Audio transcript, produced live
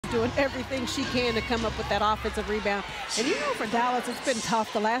doing everything she can to come up with that offensive rebound. And you know, for Dallas, it's been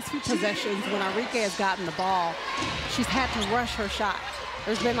tough the last few possessions when Arike has gotten the ball. She's had to rush her shot.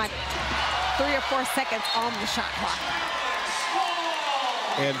 There's been like 3 or 4 seconds on the shot clock.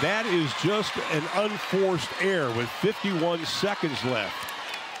 And that is just an unforced error with 51 seconds left.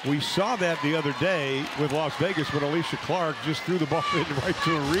 We saw that the other day with Las Vegas when Alicia Clark just threw the ball in right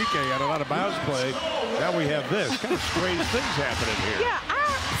to Arike on an out-of-bounds play. Now we have this. Kind of strange things happening here. Yeah, I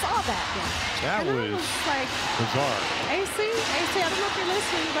saw that. That was like bizarre. AC, I don't know if you're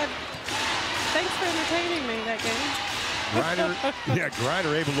listening, but thanks for entertaining me that game. Griner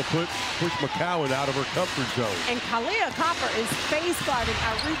able to push McCowan out of her comfort zone. And Kalia Copper is face guarding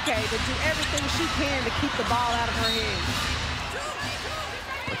Arike to do everything she can to keep the ball out of her hands.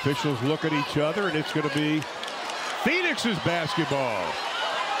 Officials look at each other, and it's going to be Phoenix's basketball.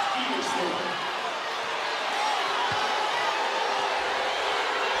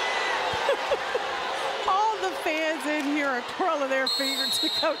 All the fans in here are twirling their fingers to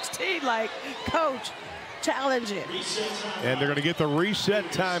Coach T like, Coach, challenge it. And they're going to get the reset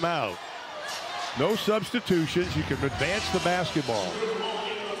timeout. No substitutions. You can advance the basketball.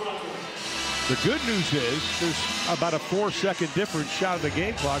 The good news is there's about a 4-second difference shot of the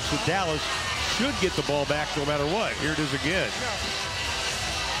game clock, so Dallas should get the ball back no matter what. Here it is again.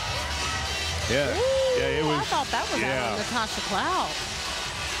 Yeah. Ooh, yeah, it was. I thought that was out on Natasha Cloud.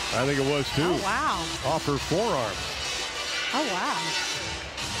 I think it was too. Oh, wow. Off her forearm. Oh, wow.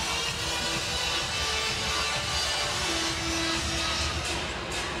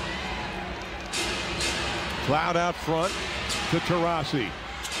 Cloud out front to Taurasi.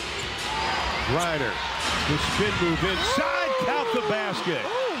 Griner, the spin move inside, count the basket.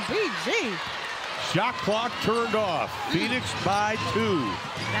 Ooh, BG. Shot clock turned off. Phoenix by 2.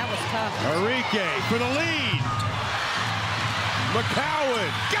 That was tough. Arike for the lead.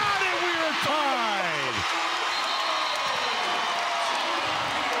 McCowan, got it, we are tied.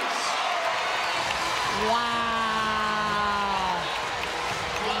 Wow.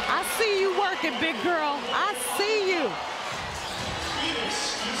 I see you working, big girl. I see you.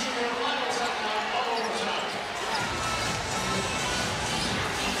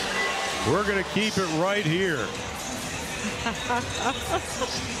 We're going to keep it right here.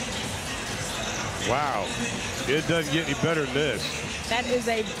 Wow. It doesn't get any better than this. That is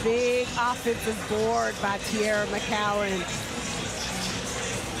a big offensive board by Tierra McCowan.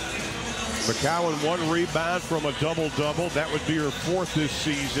 McCowan 1 rebound from a double-double. That would be her 4th this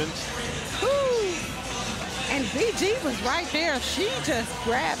season. Woo. And BG was right there. She just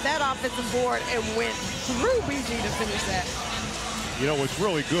grabbed that offensive board and went through BG to finish that. You know, what's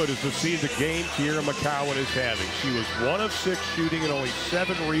really good is to see the game Tierra McCowan is having. She was 1 of 6 shooting and only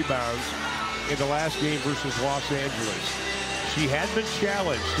 7 rebounds in the last game versus Los Angeles. She had been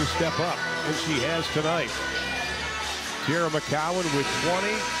challenged to step up, and she has tonight. Tierra McCowan with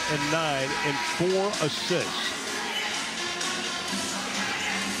 20 and 9 and 4 assists.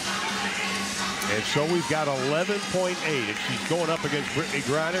 And so we've got 11.8, and she's going up against Brittany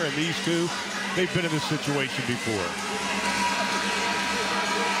Griner, and these two, they've been in this situation before.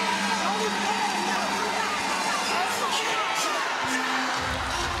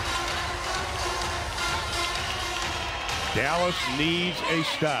 Dallas needs a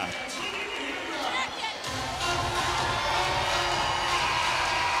stop.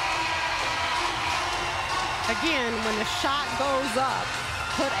 Again, when the shot goes up,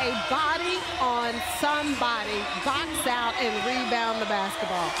 put a body on somebody, box out, and rebound the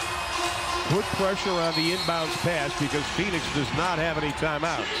basketball. Put pressure on the inbounds pass because Phoenix does not have any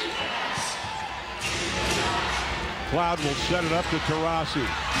timeouts. Cloud will set it up to Taurasi.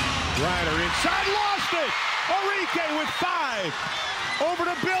 Griner inside, lost it! Arike with 5. Over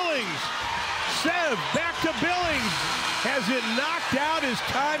to Billings. Sev back to Billings. Has it knocked out as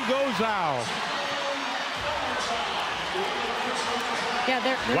time goes out. Yeah,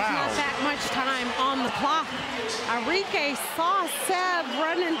 there's not that much time on the clock. Arike saw Sev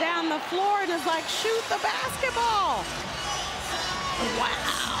running down the floor and is like, shoot the basketball.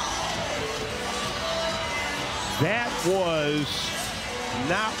 Wow. That was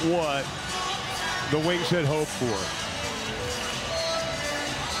not what the Wings had hoped for.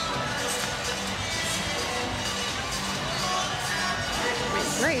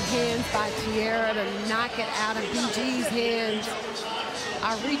 Great hands by Tierra to knock it out of BG's hands.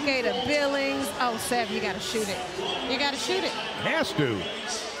 Arike to Billings. Oh, Sev, you got to shoot it. You got to shoot it. Has to.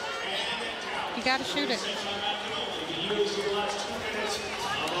 You got to shoot it.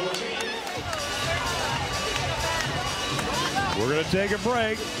 We're going to take a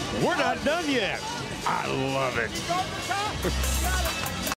break. We're not done yet. I love it.